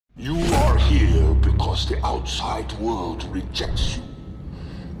because the outside world rejects you.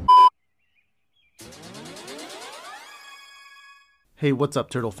 Hey, what's up,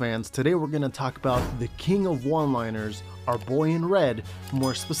 Turtle fans? Today we're going to talk about the king of one-liners, our boy in red,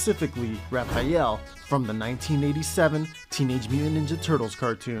 more specifically, Raphael, from the 1987 Teenage Mutant Ninja Turtles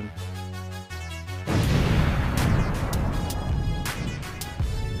cartoon.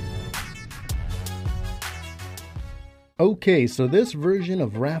 Okay, so this version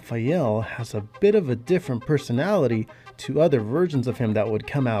of Raphael has a bit of a different personality to other versions of him that would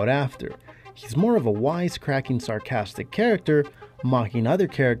come out after. He's more of a wisecracking, sarcastic character, mocking other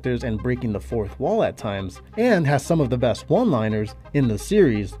characters and breaking the fourth wall at times, and has some of the best one-liners in the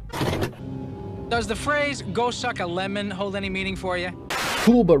series. Does the phrase, "go suck a lemon," hold any meaning for you?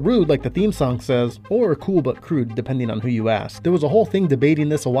 Cool but rude, like the theme song says, or cool but crude, depending on who you ask. There was a whole thing debating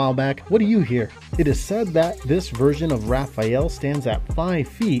this a while back. What do you hear? It is said that this version of Raphael stands at 5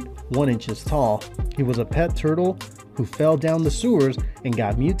 feet, 1 inches tall. He was a pet turtle who fell down the sewers and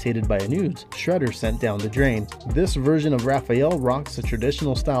got mutated by an ooze Shredder sent down the drain. This version of Raphael rocks a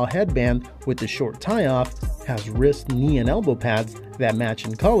traditional style headband with a short tie-off, has wrist, knee, and elbow pads that match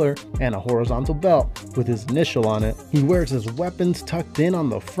in color, and a horizontal belt with his initial on it. He wears his weapons tucked in on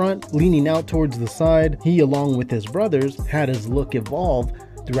the front, leaning out towards the side. He, along with his brothers, had his look evolve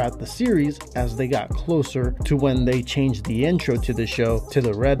throughout the series as they got closer to when they changed the intro to the show to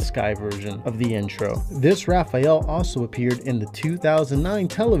the Red Sky version of the intro. This Raphael also appeared in the 2009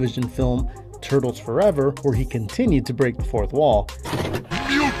 television film Turtles Forever, where he continued to break the fourth wall.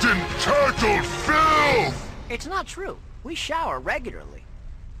 Mutant turtle filth! It's not true. We shower regularly.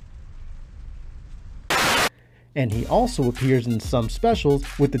 And he also appears in some specials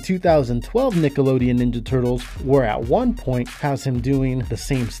with the 2012 Nickelodeon Ninja Turtles, where at one point has him doing the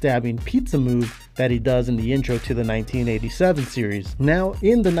same stabbing pizza move that he does in the intro to the 1987 series. Now,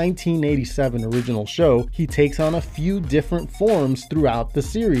 in the 1987 original show, he takes on a few different forms throughout the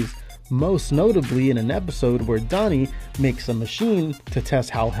series, most notably in an episode where Donnie makes a machine to test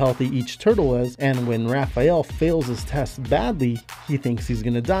how healthy each turtle is, and when Raphael fails his test badly, he thinks he's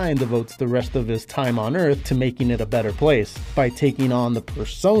gonna die and devotes the rest of his time on Earth to making it a better place by taking on the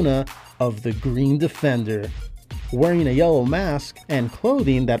persona of the Green Defender. Wearing a yellow mask and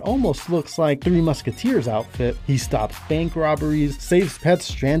clothing that almost looks like Three Musketeers outfit, he stops bank robberies, saves pets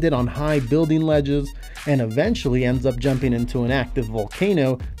stranded on high building ledges, and eventually ends up jumping into an active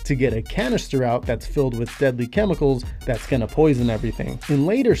volcano to get a canister out that's filled with deadly chemicals that's gonna poison everything. In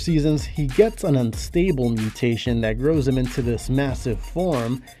later seasons, he gets an unstable mutation that grows him into this massive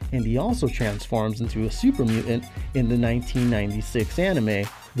form, and he also transforms into a super mutant in the 1996 anime.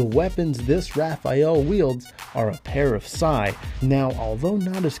 The weapons this Raphael wields are a pair of sai. Now, although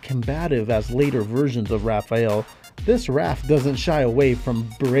not as combative as later versions of Raphael, this Raph doesn't shy away from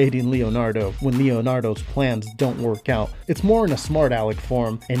berating Leonardo when Leonardo's plans don't work out. It's more in a smart aleck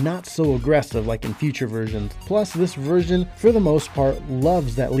form and not so aggressive like in future versions. Plus, this version, for the most part,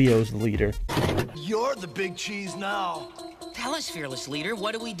 loves that Leo's the leader. You're the big cheese now. Tell us, fearless leader,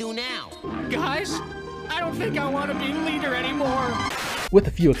 what do we do now? Guys, I don't think I want to be leader anymore. With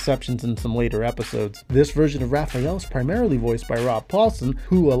a few exceptions in some later episodes. This version of Raphael is primarily voiced by Rob Paulsen,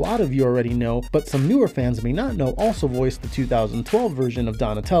 who a lot of you already know, but some newer fans may not know also voiced the 2012 version of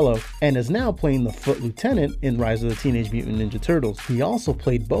Donatello, and is now playing the Foot Lieutenant in Rise of the Teenage Mutant Ninja Turtles. He also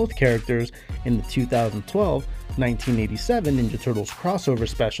played both characters in the 2012 1987 Ninja Turtles crossover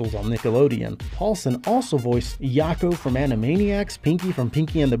specials on Nickelodeon. Paulsen also voiced Yakko from Animaniacs, Pinky from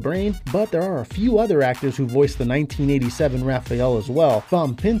Pinky and the Brain, but there are a few other actors who voiced the 1987 Raphael as well.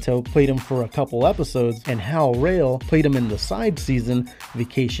 Thom Pinto played him for a couple episodes, and Hal Rail played him in the side season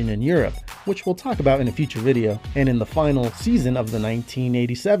Vacation in Europe, which we'll talk about in a future video. And in the final season of the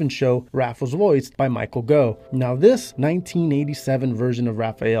 1987 show, Raph was voiced by Michael Goh. Now, this 1987 version of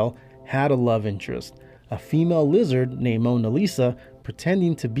Raphael had a love interest, a female lizard named Mona Lisa,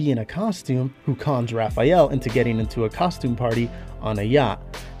 pretending to be in a costume, who cons Raphael into getting into a costume party on a yacht.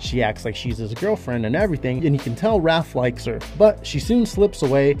 She acts like she's his girlfriend and everything, and you can tell Raph likes her, but she soon slips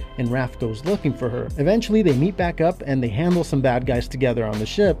away and Raph goes looking for her. Eventually they meet back up and they handle some bad guys together on the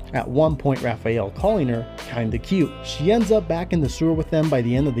ship, at one point Raphael calling her kinda cute. She ends up back in the sewer with them by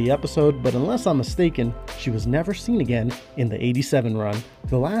the end of the episode, but unless I'm mistaken, she was never seen again in the 87 run.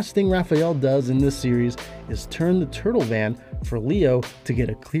 The last thing Raphael does in this series is turn the turtle van for Leo to get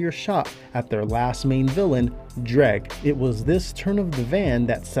a clear shot at their last main villain, Dreg. It was this turn of the van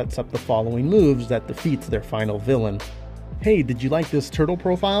that sets up the following moves that defeats their final villain. Hey, did you like this turtle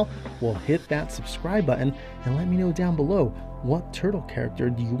profile? Well, hit that subscribe button and let me know down below, what turtle character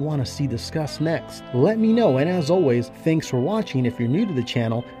do you want to see discussed next? Let me know, and as always, thanks for watching. If you're new to the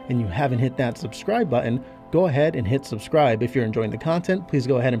channel and you haven't hit that subscribe button, go ahead and hit subscribe. If you're enjoying the content, please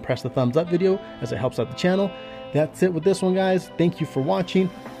go ahead and press the thumbs up video as it helps out the channel. That's it with this one, guys. Thank you for watching.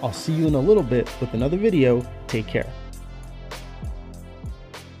 I'll see you in a little bit with another video. Take care.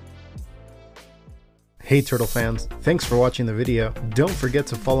 Hey Turtle fans, thanks for watching the video. Don't forget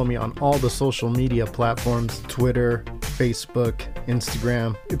to follow me on all the social media platforms, Twitter, Facebook,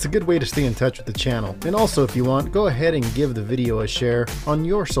 Instagram. It's a good way to stay in touch with the channel. And also, if you want, go ahead and give the video a share on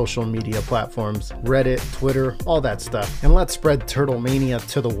your social media platforms, Reddit, Twitter, all that stuff. And let's spread Turtle Mania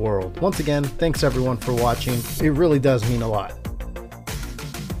to the world. Once again, thanks everyone for watching. It really does mean a lot.